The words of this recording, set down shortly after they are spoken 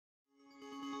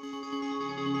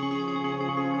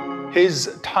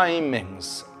His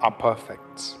timings are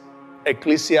perfect.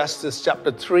 Ecclesiastes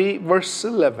chapter 3 verse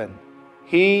 11.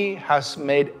 He has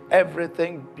made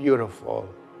everything beautiful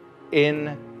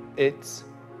in its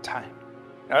time.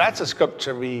 Now that's a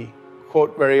scripture we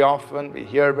quote very often, we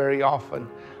hear very often,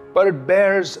 but it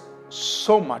bears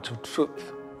so much of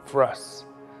truth for us.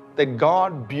 That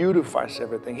God beautifies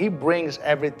everything. He brings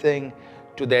everything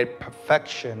to their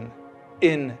perfection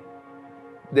in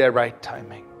their right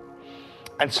timing.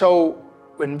 And so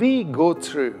when we go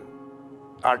through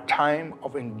our time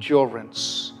of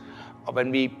endurance, or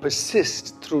when we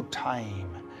persist through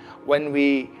time, when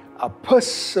we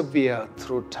persevere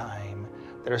through time,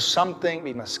 there is something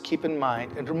we must keep in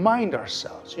mind and remind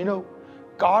ourselves,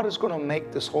 God is going to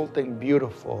make this whole thing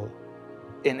beautiful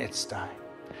in its time.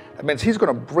 That means He's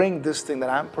going to bring this thing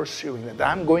that I'm pursuing, that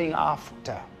I'm going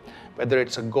after, whether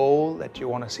it's a goal that you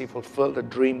want to see fulfilled, a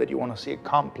dream that you want to see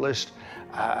accomplished,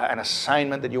 an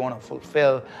assignment that you want to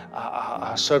fulfill,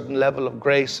 a certain level of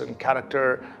grace and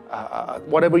character,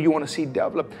 whatever you want to see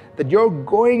develop, that you're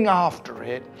going after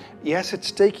it. Yes,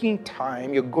 it's taking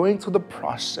time. You're going through the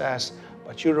process,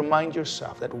 but you remind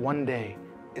yourself that one day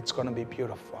it's going to be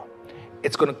beautiful.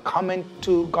 It's going to come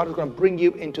into, God is going to bring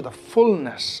you into the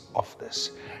fullness of this.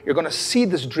 You're going to see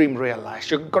this dream realized.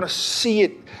 You're going to see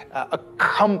it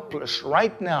accomplished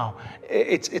right now.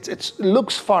 It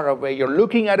looks far away. You're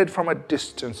looking at it from a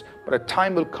distance, but a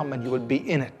time will come and you will be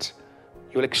in it.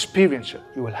 You will experience it.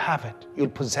 You will have it. You'll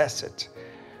possess it.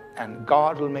 And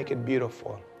God will make it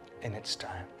beautiful in its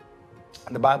time.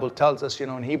 And the Bible tells us,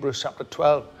 in Hebrews chapter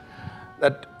 12,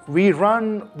 that we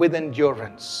run with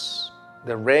endurance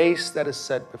the race that is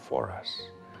set before us,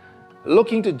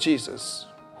 looking to Jesus,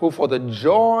 who for the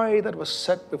joy that was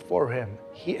set before Him,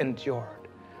 He endured.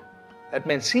 That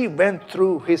means He went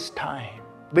through His time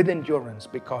with endurance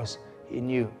because He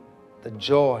knew the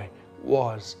joy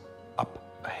was up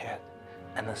ahead.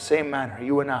 In the same manner,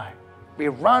 you and I, we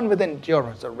run with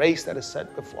endurance the race that is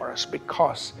set before us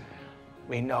because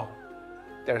we know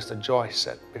there's the joy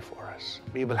set before us.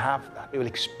 We will have that. We will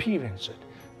experience it.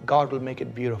 God will make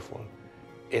it beautiful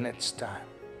in its time.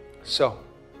 So,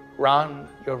 run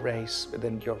your race with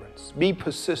endurance. Be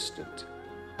persistent.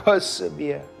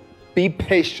 Persevere. Be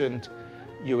patient.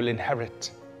 You will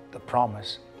inherit the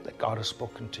promise that God has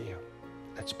spoken to you.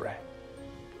 Let's pray.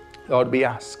 Lord, we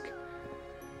ask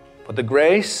for the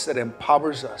grace that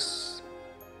empowers us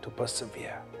to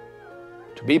persevere,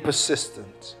 to be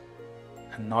persistent,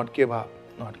 and not give up,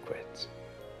 not quit,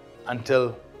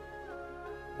 until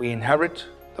we inherit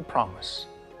the promise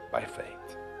by faith.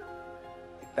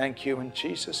 Thank you in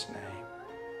Jesus' name.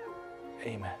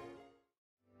 Amen.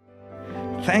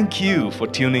 Thank you for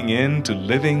tuning in to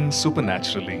Living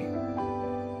Supernaturally.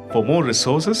 For more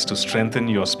resources to strengthen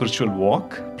your spiritual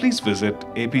walk, please visit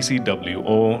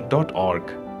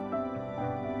apcwo.org.